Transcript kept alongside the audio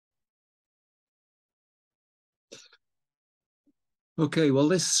Okay, well,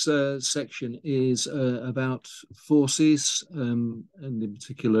 this section is about forces, and in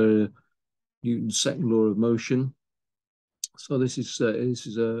particular Newton's second law of motion. So this is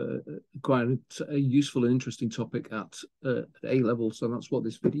a quite a useful and interesting topic at A level. So that's what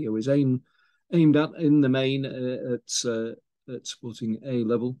this video is aimed at in the main at supporting A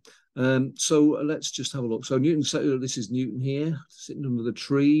level. So let's just have a look. So this is Newton here, sitting under the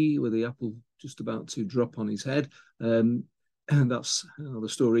tree with the apple just about to drop on his head. And that's how the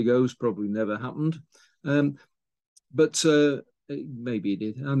story goes. Probably never happened, but maybe it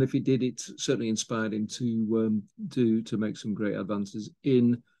did. And if it did, it certainly inspired him to make some great advances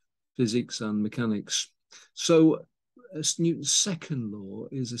in physics and mechanics. So Newton's second law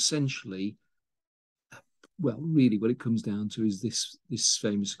is essentially, well, really what it comes down to is this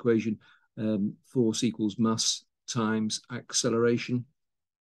famous equation: force equals mass times acceleration.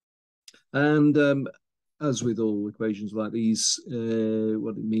 And as with all equations like these,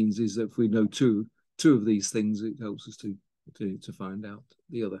 what it means is that if we know two of these things, it helps us to find out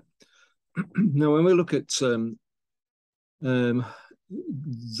the other. Now, when we look at the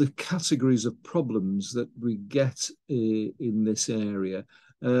categories of problems that we get in this area,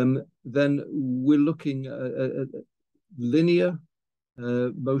 then we're looking at linear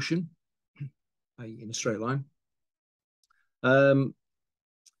motion, i.e. in a straight line, and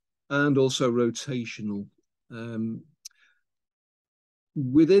also rotational.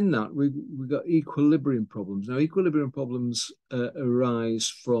 Within that, we've got equilibrium problems. Now, equilibrium problems arise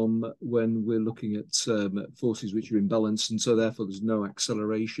from when we're looking at forces which are in balance, and so therefore there's no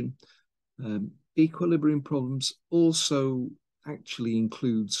acceleration. Equilibrium problems also actually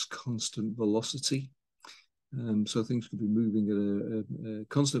includes constant velocity. So things could be moving at a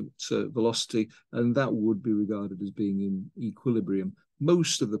constant velocity, and that would be regarded as being in equilibrium.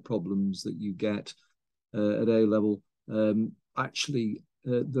 Most of the problems that you get at A level, actually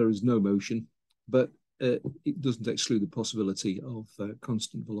there is no motion, but it doesn't exclude the possibility of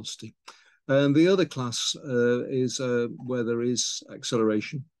constant velocity. And the other class is where there is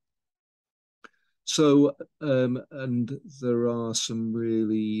acceleration. So, and there are some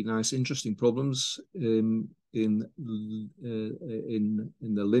really nice, interesting problems in the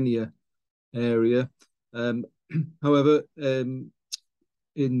linear area. However,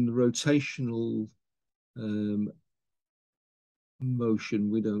 in rotational motion,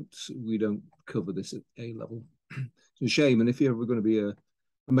 we don't cover this at A level. It's a shame. And if you're ever going to be a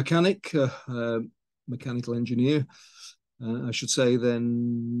mechanic, mechanical engineer, I should say,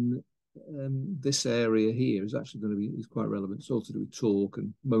 then this area here is actually going to be quite relevant. It's all to do with torque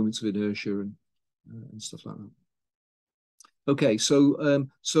and moments of inertia and stuff like that. Okay, so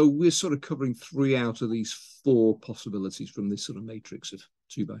we're sort of covering 3 out of these 4 possibilities from this sort of matrix of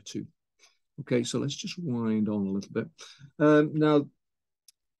 2 by 2. Okay, so let's just wind on a little bit. Now,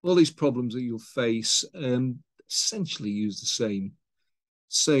 all these problems that you'll face essentially use the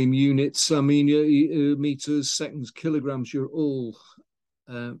same units. I mean, meters, seconds, kilograms. You'll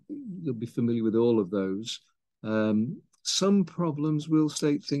be familiar with all of those. Some problems will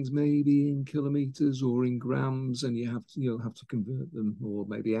state things maybe in kilometers or in grams, and you'll have to convert them, or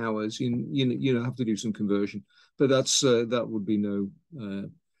maybe hours. You have to do some conversion, but that would be no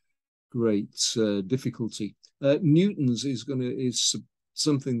great difficulty. Newton's is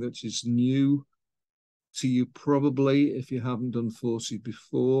something that is new to you probably if you haven't done forces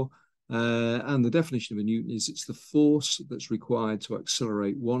before. And the definition of a Newton is it's the force that's required to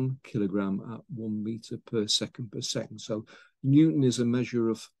accelerate 1 kilogram at 1 meter per second. So Newton is a measure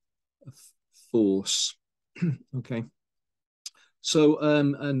of force. Okay. So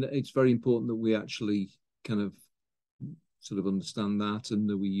and it's very important that we actually kind of sort of understand that and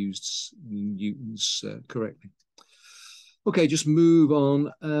that we used Newton's correctly. Okay, just move on.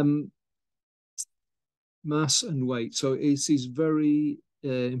 Mass and weight. So it is very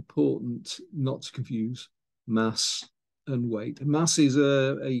important not to confuse mass and weight. Mass is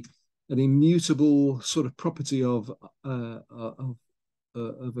an immutable sort of property of an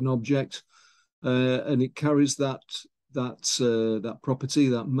object, and it carries that property,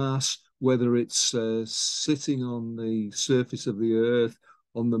 that mass, whether it's sitting on the surface of the Earth,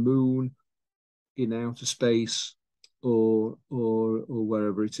 on the moon, in outer space, or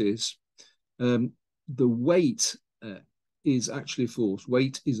wherever it is. The weight is actually a force.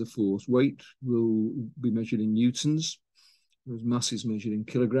 Weight is a force. Weight will be measured in newtons, whereas mass is measured in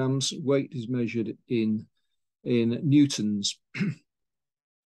kilograms. Weight is measured in newtons.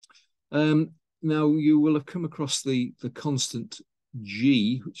 Now, you will have come across the constant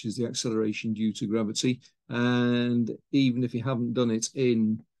g, which is the acceleration due to gravity. And even if you haven't done it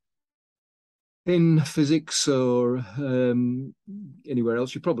in in physics or anywhere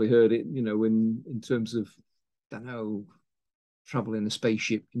else, you probably heard it, in terms of, I don't know, travel in a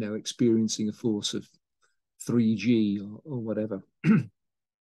spaceship, experiencing a force of 3G or whatever.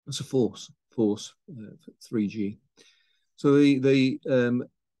 It's a force 3G. So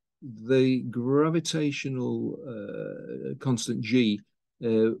the gravitational constant G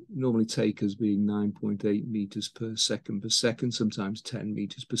normally take as being 9.8 meters per second, sometimes 10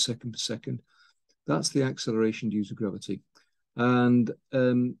 meters per second. That's the acceleration due to gravity. And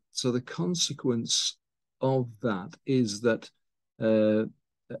so the consequence of that is that a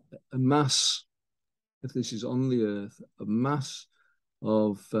mass, if this is on the Earth, a mass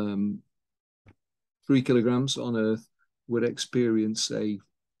of 3 kilograms on Earth would experience a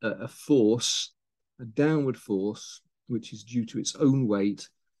force, a downward force, which is due to its own weight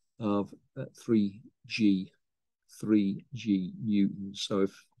of 3G newtons. So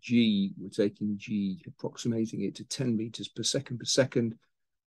if G, we're taking G, approximating it to 10 meters per second,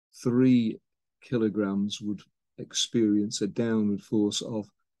 3 kilograms would experience a downward force of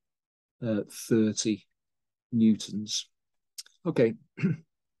 30 newtons. Okay.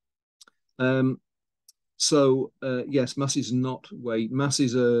 Yes, mass is not weight. Mass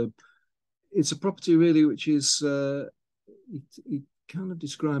is it's a property really which is it kind of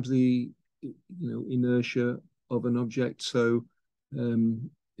describes the inertia of an object. So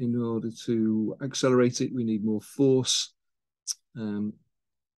in order to accelerate it, we need more force.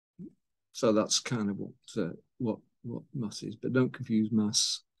 So that's kind of what mass is, but don't confuse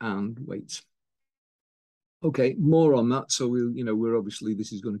mass and weight. Okay, more on that. So we're obviously,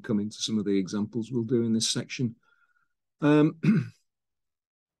 this is going to come into some of the examples we'll do in this section.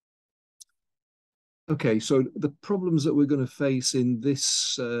 Okay, so the problems that we're going to face in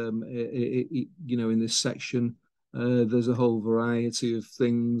this, in this section, there's a whole variety of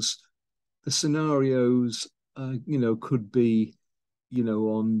things. The scenarios, could be,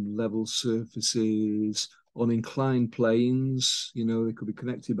 on level surfaces, on inclined planes, they could be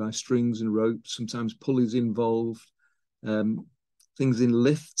connected by strings and ropes, sometimes pulleys involved, things in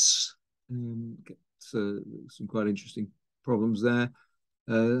lifts, some quite interesting problems there.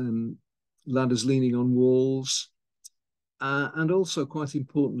 Ladders leaning on walls. And also, quite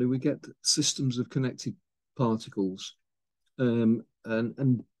importantly, we get systems of connected particles. And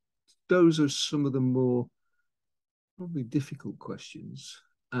those are some of the more probably difficult questions.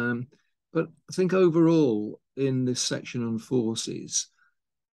 But I think overall in this section on forces,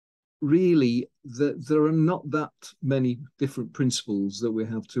 really there are not that many different principles that we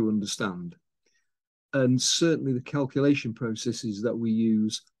have to understand. And certainly the calculation processes that we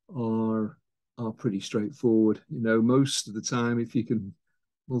use are pretty straightforward. Most of the time, if you can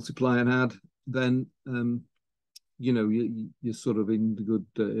multiply and add, then you're sort of in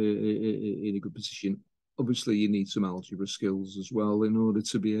a good position. Obviously, you need some algebra skills as well in order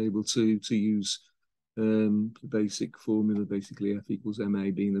to be able to use the basic formula, basically F equals ma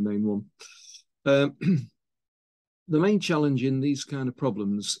being the main one. The main challenge in these kind of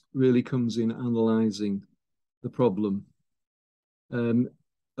problems really comes in analysing the problem.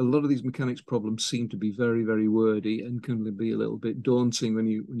 A lot of these mechanics problems seem to be very, very wordy and can be a little bit daunting when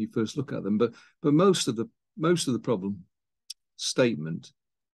you first look at them. But most of the problem statement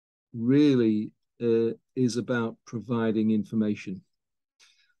really is about providing information.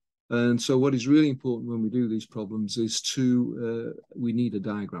 And so what is really important when we do these problems is we need a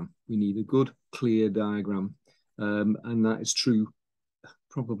diagram. We need a good, clear diagram. And that is true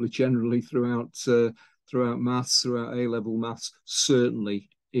probably generally throughout maths, throughout A-level maths, certainly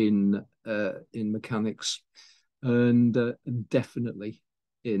in mechanics, and definitely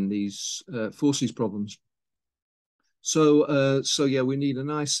in these forces problems. So yeah, we need a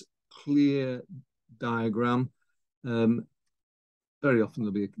nice, clear diagram. Very often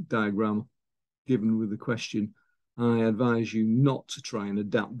there'll be a diagram given with the question. I advise you not to try and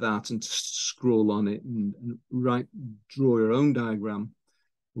adapt that and to scroll on it and draw your own diagram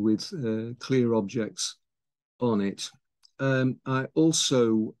with clear objects on it. I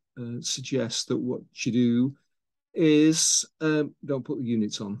also suggest that what you do is don't put the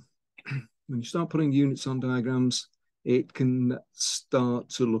units on. When you start putting units on diagrams, it can start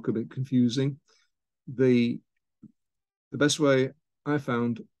to look a bit confusing. The best way I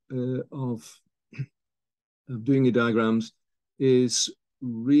found of doing your diagrams is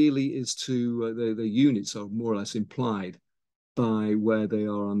to the units are more or less implied by where they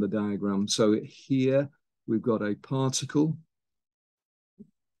are on the diagram. So here we've got a particle,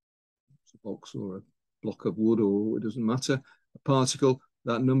 it's a box or a block of wood, or it doesn't matter, a particle.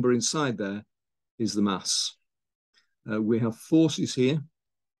 That number inside there is the mass. We have forces here.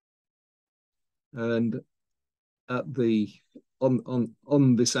 and at the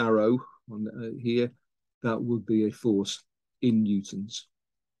on this arrow here, that would be a force in newtons.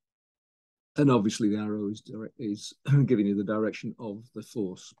 And obviously the arrow is giving you the direction of the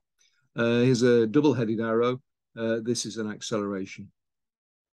force. Here's a double-headed arrow. This is an acceleration.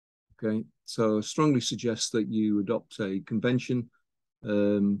 Okay, so I strongly suggest that you adopt a convention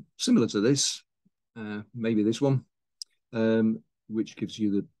similar to this, maybe this one, which gives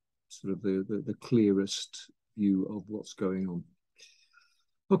you the sort of the clearest view of what's going on.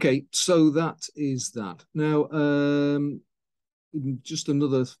 Okay, so that is that. Now, just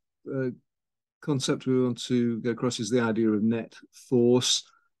another concept we want to go across is the idea of net force.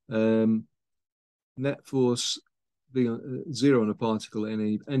 Net force being zero on a particle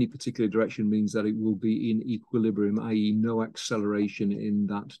in any particular direction means that it will be in equilibrium, i.e. no acceleration in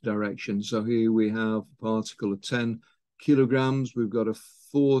that direction. So here we have a particle of 10 kilograms. We've got a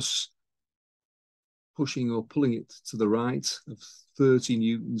force pushing or pulling it to the right of 30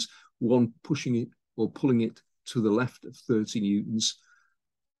 newtons, one pushing it or pulling it to the left of 30 newtons.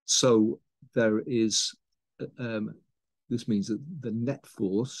 So there is, this means that the net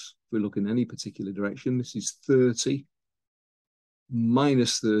force, if we look in any particular direction, this is 30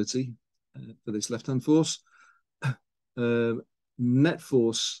 minus 30 for this left-hand force. Net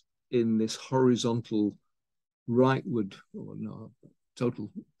force in this horizontal rightward, or no,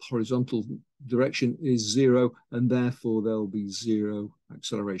 total horizontal direction is zero, and therefore there'll be zero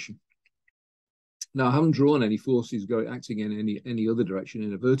acceleration. Now, I haven't drawn any forces acting in any other direction,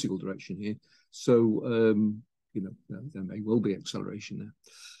 in a vertical direction here. So, you know, there may well be acceleration there.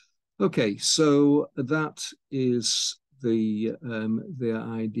 Okay, so that is the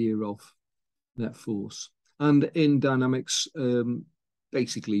idea of net force. And in dynamics,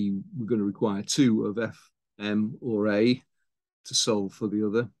 basically, we're going to require two of F, M, or A to solve for the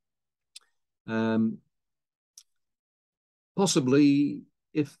other. Possibly,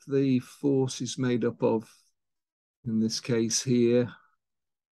 if the force is made up of, in this case here,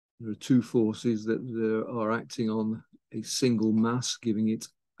 there are two forces that are acting on a single mass, giving it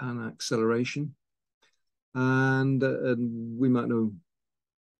an acceleration. And we might know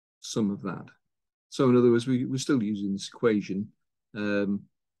some of that. So in other words, we're still using this equation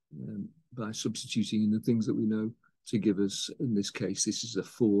by substituting in the things that we know to give us, in this case, this is a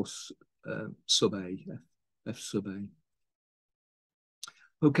force sub A, F sub A.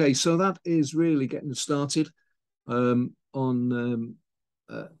 Okay, so that is really getting us started on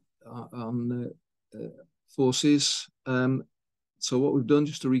forces. So what we've done,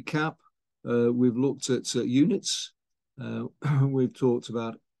 just to recap, we've looked at units. We've talked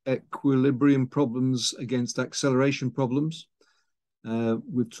about equilibrium problems against acceleration problems.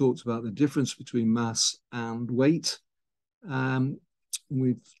 We've talked about the difference between mass and weight.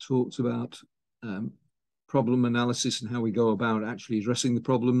 We've talked about problem analysis and how we go about actually addressing the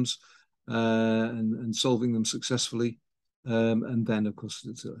problems and solving them successfully. And then, of course,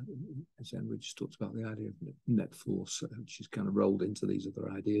 again, we just talked about the idea of net force, which is kind of rolled into these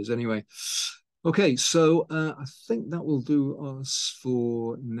other ideas anyway. Okay, so I think that will do us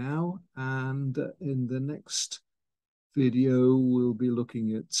for now. And in the next video, we'll be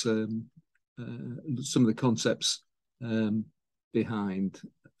looking at some of the concepts behind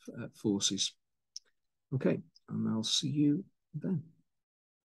forces. Okay, and I'll see you then.